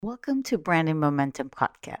Welcome to Branding Momentum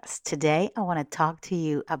Podcast. Today, I want to talk to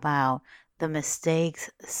you about the mistakes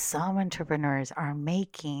some entrepreneurs are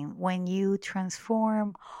making when you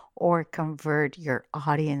transform or convert your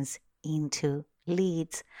audience into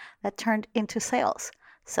leads that turned into sales.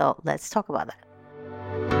 So, let's talk about that.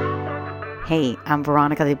 Hey, I'm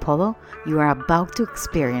Veronica Di Polo. You are about to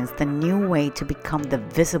experience the new way to become the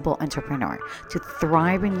visible entrepreneur, to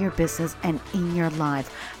thrive in your business and in your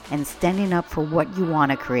life, and standing up for what you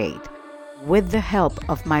want to create. With the help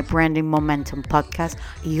of my Branding Momentum podcast,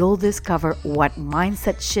 you'll discover what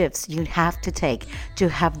mindset shifts you have to take to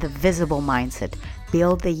have the visible mindset,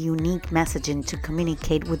 build the unique messaging to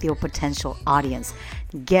communicate with your potential audience.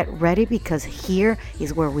 Get ready because here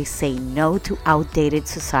is where we say no to outdated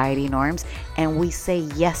society norms and we say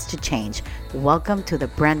yes to change. Welcome to the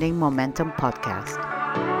Branding Momentum podcast.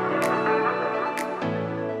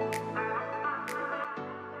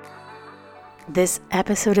 This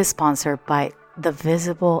episode is sponsored by the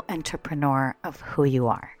visible entrepreneur of who you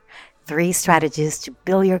are. 3 strategies to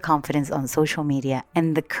build your confidence on social media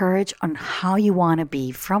and the courage on how you want to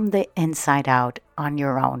be from the inside out on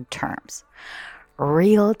your own terms.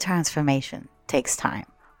 Real transformation takes time,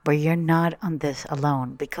 but you're not on this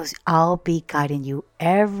alone because I'll be guiding you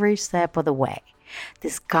every step of the way.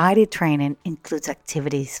 This guided training includes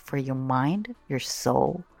activities for your mind, your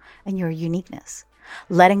soul, and your uniqueness.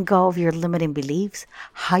 Letting go of your limiting beliefs,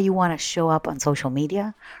 how you want to show up on social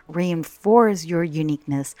media, reinforce your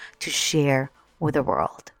uniqueness to share with the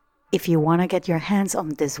world. If you want to get your hands on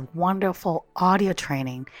this wonderful audio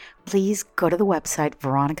training, please go to the website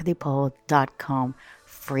veronicadipolo.com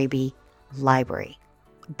freebie library.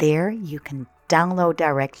 There you can download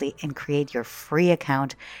directly and create your free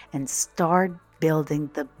account and start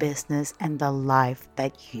building the business and the life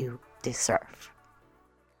that you deserve.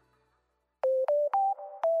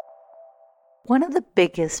 One of the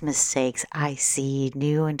biggest mistakes I see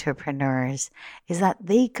new entrepreneurs is that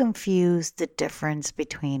they confuse the difference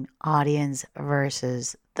between audience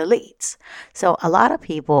versus the leads. So a lot of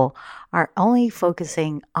people are only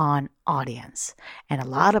focusing on audience, and a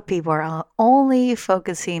lot of people are only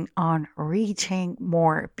focusing on reaching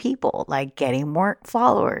more people, like getting more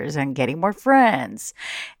followers and getting more friends.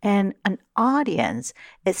 And an audience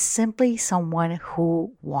is simply someone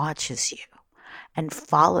who watches you and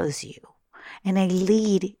follows you. And a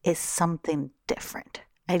lead is something different.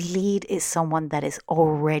 A lead is someone that is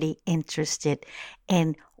already interested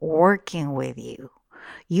in working with you.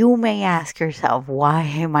 You may ask yourself, why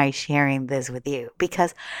am I sharing this with you?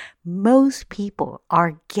 Because most people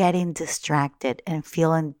are getting distracted and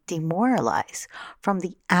feeling demoralized from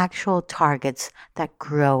the actual targets that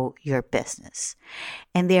grow your business.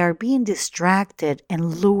 And they are being distracted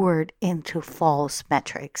and lured into false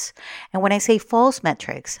metrics. And when I say false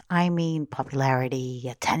metrics, I mean popularity,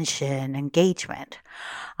 attention, engagement.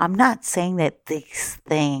 I'm not saying that these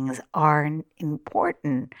things aren't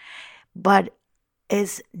important, but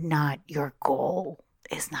is not your goal.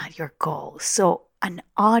 Is not your goal. So an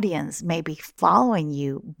audience may be following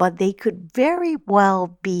you, but they could very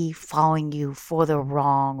well be following you for the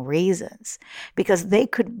wrong reasons because they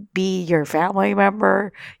could be your family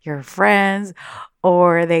member, your friends,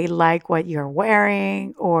 or they like what you're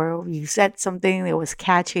wearing, or you said something that was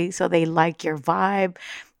catchy, so they like your vibe.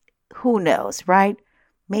 Who knows, right?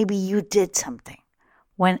 Maybe you did something.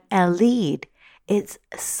 When a lead, it's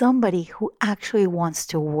somebody who actually wants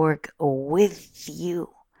to work with you.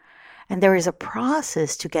 And there is a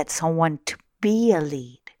process to get someone to be a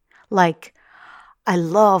lead. Like, I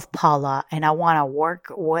love Paula and I want to work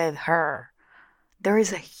with her. There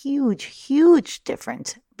is a huge, huge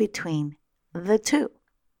difference between the two,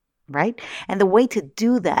 right? And the way to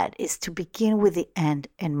do that is to begin with the end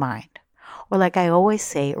in mind. Or like I always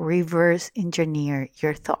say, reverse engineer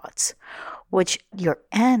your thoughts, which your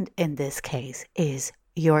end in this case is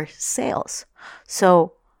your sales.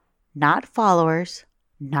 So not followers,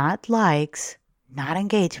 not likes, not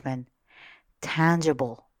engagement,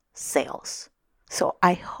 tangible sales. So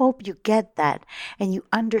I hope you get that and you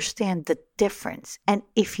understand the difference. And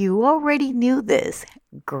if you already knew this,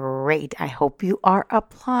 great. I hope you are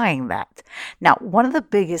applying that. Now, one of the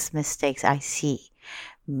biggest mistakes I see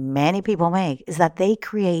many people make is that they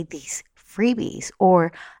create these freebies,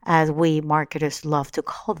 or as we marketers love to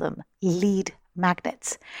call them, lead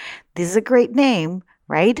magnets. This is a great name,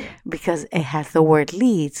 right? Because it has the word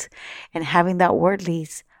leads, and having that word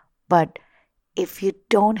leads. But if you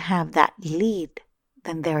don't have that lead,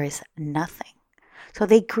 then there is nothing. So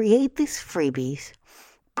they create these freebies.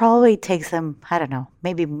 Probably takes them, I don't know,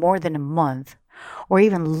 maybe more than a month or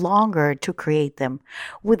even longer to create them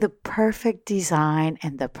with the perfect design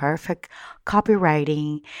and the perfect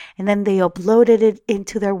copywriting. And then they uploaded it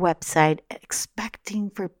into their website, expecting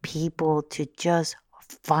for people to just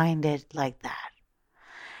find it like that.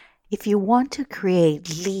 If you want to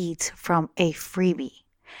create leads from a freebie,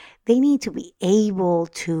 they need to be able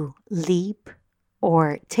to leap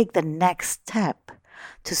or take the next step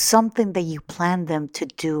to something that you plan them to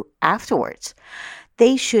do afterwards.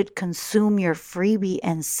 They should consume your freebie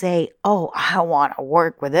and say, oh, I want to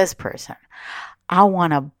work with this person. I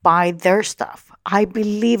want to buy their stuff. I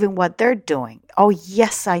believe in what they're doing. Oh,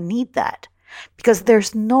 yes, I need that. Because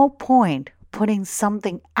there's no point putting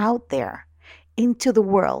something out there into the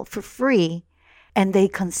world for free and they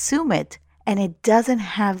consume it and it doesn't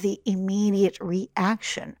have the immediate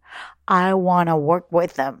reaction. I want to work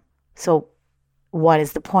with them. So what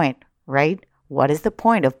is the point, right? What is the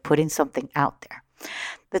point of putting something out there?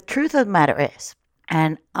 The truth of the matter is,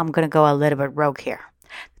 and I'm going to go a little bit rogue here.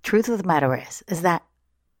 The truth of the matter is that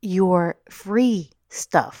your free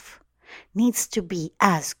stuff needs to be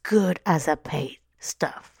as good as a paid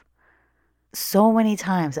stuff. So many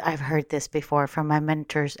times I've heard this before from my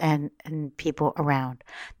mentors and people around.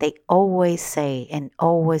 They always say and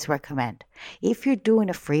always recommend, if you're doing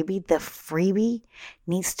a freebie, the freebie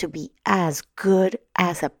needs to be as good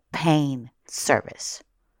as a paying service.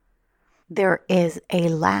 There is a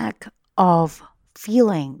lack of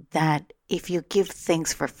feeling that if you give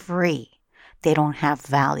things for free, they don't have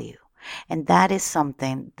value. And that is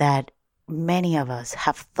something that many of us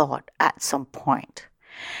have thought at some point.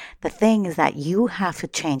 The thing is that you have to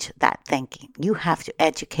change that thinking. You have to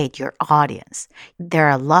educate your audience. There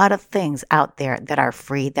are a lot of things out there that are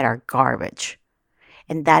free, that are garbage.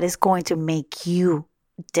 And that is going to make you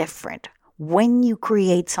different. When you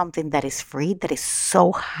create something that is free, that is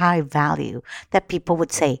so high value that people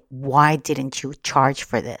would say, why didn't you charge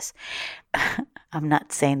for this? I'm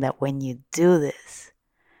not saying that when you do this,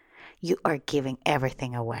 you are giving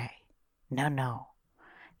everything away. No.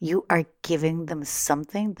 You are giving them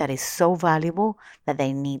something that is so valuable that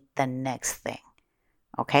they need the next thing.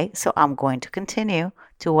 Okay, so I'm going to continue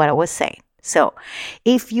to what I was saying. So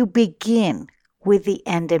if you begin with the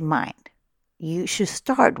end in mind, you should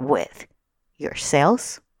start with your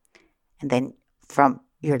sales and then from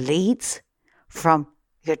your leads, from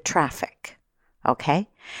your traffic. Okay,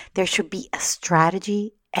 there should be a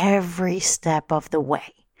strategy every step of the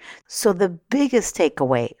way. So the biggest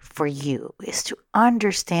takeaway for you is to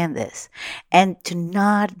understand this and to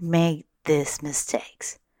not make these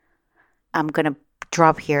mistakes. I'm going to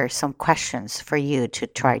drop here some questions for you to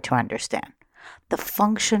try to understand. The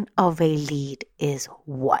function of a lead is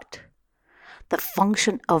what? The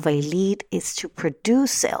function of a lead is to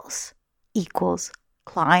produce sales equals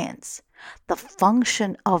clients. The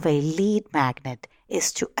function of a lead magnet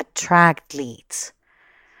is to attract leads.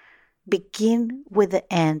 Begin with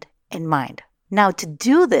the end in mind. Now, to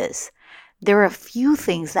do this, there are a few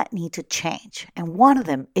things that need to change. And one of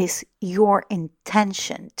them is your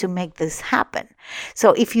intention to make this happen.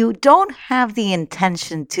 So if you don't have the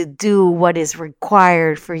intention to do what is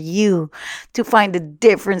required for you to find the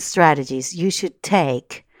different strategies you should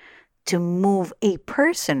take to move a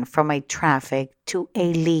person from a traffic to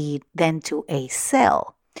a lead, then to a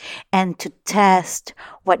sale, and to test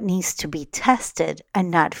what needs to be tested and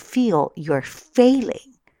not feel you're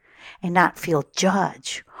failing and not feel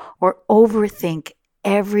judged or overthink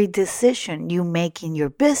every decision you make in your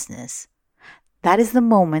business, that is the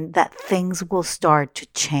moment that things will start to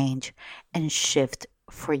change and shift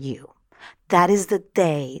for you. That is the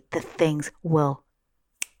day that things will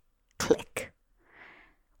click.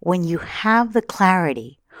 When you have the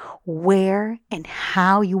clarity where and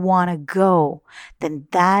how you want to go, then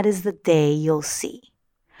that is the day you'll see.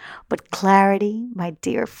 But clarity, my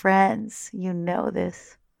dear friends, you know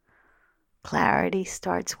this. Clarity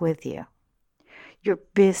starts with you. Your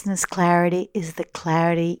business clarity is the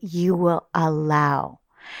clarity you will allow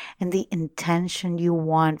and the intention you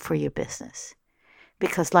want for your business.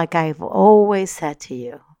 Because like I've always said to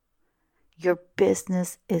you, your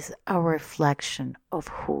business is a reflection of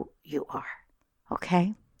who you are.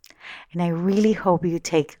 Okay? And I really hope you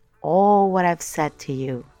take all what I've said to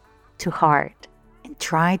you to heart and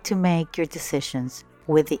try to make your decisions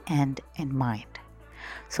with the end in mind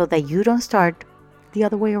so that you don't start the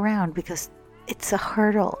other way around, because it's a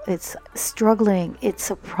hurdle, it's struggling, it's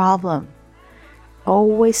a problem.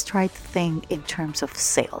 Always try to think in terms of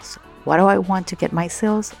sales. What do I want to get my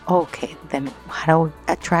sales? Okay, then how do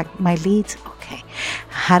I attract my leads? Okay.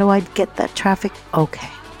 How do I get that traffic? Okay.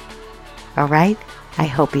 All right? I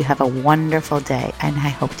hope you have a wonderful day, and I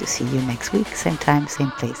hope to see you next week, same time,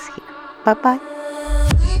 same place here. Bye-bye.